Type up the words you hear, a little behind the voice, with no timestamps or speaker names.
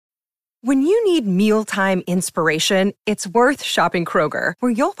When you need mealtime inspiration, it's worth shopping Kroger,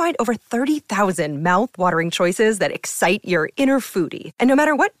 where you'll find over 30,000 mouth-watering choices that excite your inner foodie. And no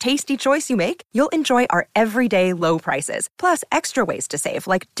matter what tasty choice you make, you'll enjoy our everyday low prices, plus extra ways to save,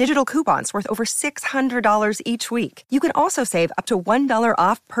 like digital coupons worth over $600 each week. You can also save up to $1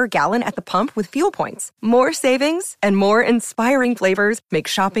 off per gallon at the pump with fuel points. More savings and more inspiring flavors make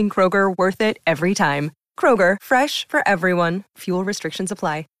shopping Kroger worth it every time. Kroger, fresh for everyone. Fuel restrictions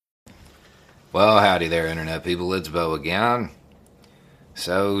apply. Well, howdy there, Internet people. It's Bo again.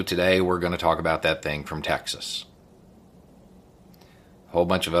 So today we're going to talk about that thing from Texas. A whole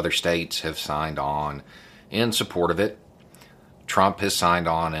bunch of other states have signed on in support of it. Trump has signed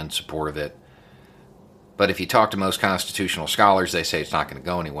on in support of it. But if you talk to most constitutional scholars, they say it's not going to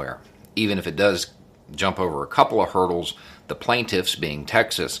go anywhere. Even if it does jump over a couple of hurdles, the plaintiffs, being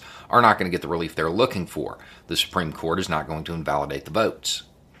Texas, are not going to get the relief they're looking for. The Supreme Court is not going to invalidate the votes.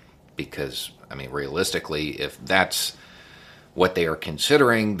 Because, realistically, if that's what they are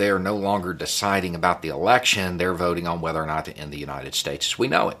considering, they are no longer deciding about the election. They're voting on whether or not to end the United States as we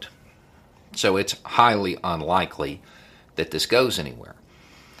know it. So it's highly unlikely that this goes anywhere.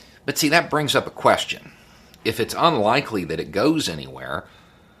 But see, that brings up a question. If it's unlikely that it goes anywhere,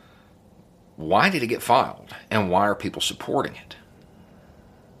 why did it get filed? And why are people supporting it?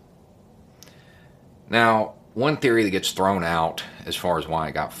 Now, one theory that gets thrown out as far as why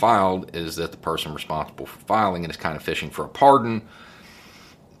it got filed is that the person responsible for filing it is kind of fishing for a pardon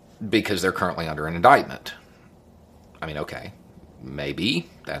because they're currently under an indictment. Okay, maybe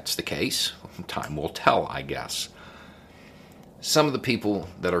that's the case. Time will tell, I guess. Some of the people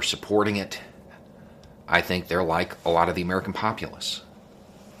that are supporting it, I think they're like a lot of the American populace.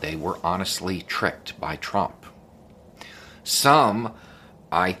 They were honestly tricked by Trump. Some,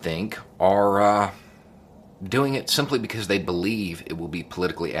 I think, are doing it simply because they believe it will be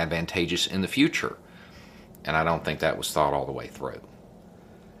politically advantageous in the future. And I don't think that was thought all the way through.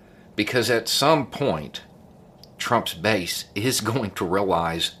 Because at some point, Trump's base is going to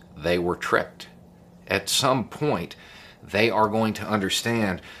realize they were tricked. At some point, they are going to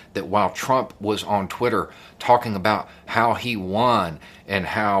understand that while Trump was on Twitter talking about how he won and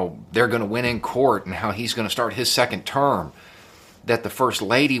how they're going to win in court and how he's going to start his second term, that the First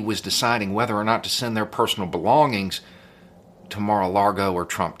Lady was deciding whether or not to send their personal belongings to Mar-a-Lago or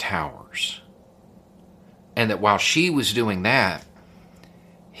Trump Towers. And that while she was doing that,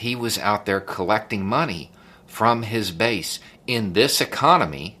 he was out there collecting money from his base in this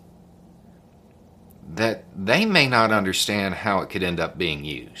economy that they may not understand how it could end up being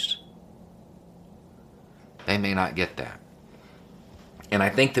used. They may not get that. And I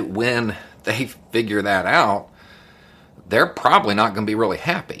think that when they figure that out, they're probably not going to be really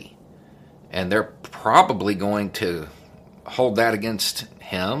happy. And they're probably going to hold that against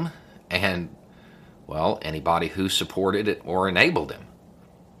him and, anybody who supported it or enabled him.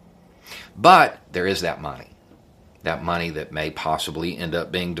 But there is that money. That money that may possibly end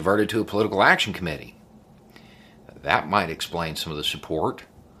up being diverted to a political action committee. That might explain some of the support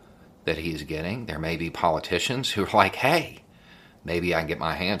that he's getting. There may be politicians who are like, hey, maybe I can get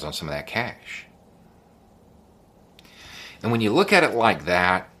my hands on some of that cash. And when you look at it like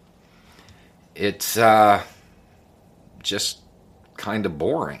that, it's just kind of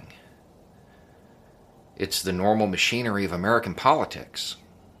boring. It's the normal machinery of American politics.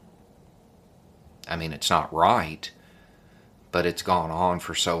 It's not right, but it's gone on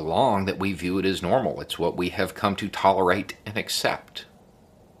for so long that we view it as normal. It's what we have come to tolerate and accept.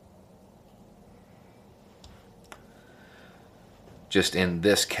 Just in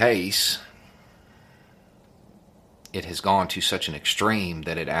this case, it has gone to such an extreme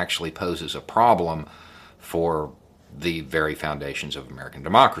that it actually poses a problem for the very foundations of American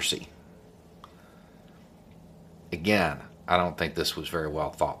democracy. Again, I don't think this was very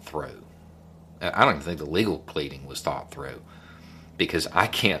well thought through. I don't even think the legal pleading was thought through, because I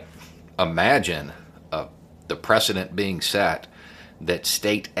can't imagine the precedent being set that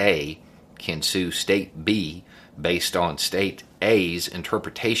State A can sue State B based on State A's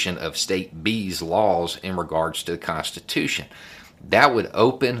interpretation of State B's laws in regards to the Constitution. That would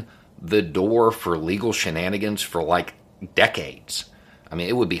open the door for legal shenanigans for decades.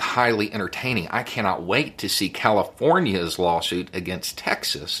 It would be highly entertaining. I cannot wait to see California's lawsuit against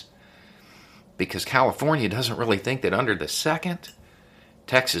Texas, because California doesn't really think that under the second,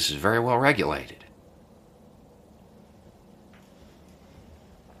 Texas is very well regulated.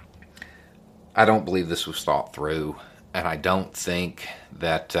 I don't believe this was thought through, and I don't think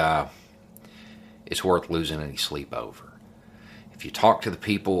that it's worth losing any sleep over. If you talk to the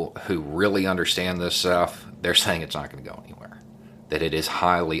people who really understand this stuff, they're saying it's not going to go anywhere. that it is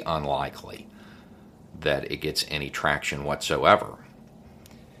highly unlikely that it gets any traction whatsoever.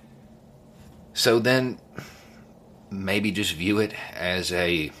 So then maybe just view it as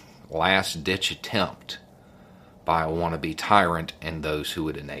a last-ditch attempt by a wannabe tyrant and those who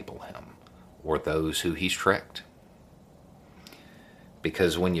would enable him, or those who he's tricked.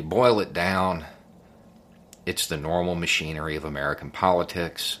 Because when you boil it down, it's the normal machinery of American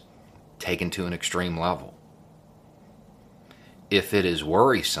politics taken to an extreme level. If it is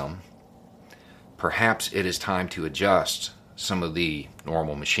worrisome, perhaps it is time to adjust some of the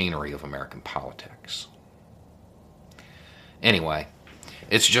normal machinery of American politics. Anyway,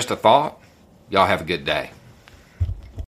 it's just a thought. Y'all have a good day.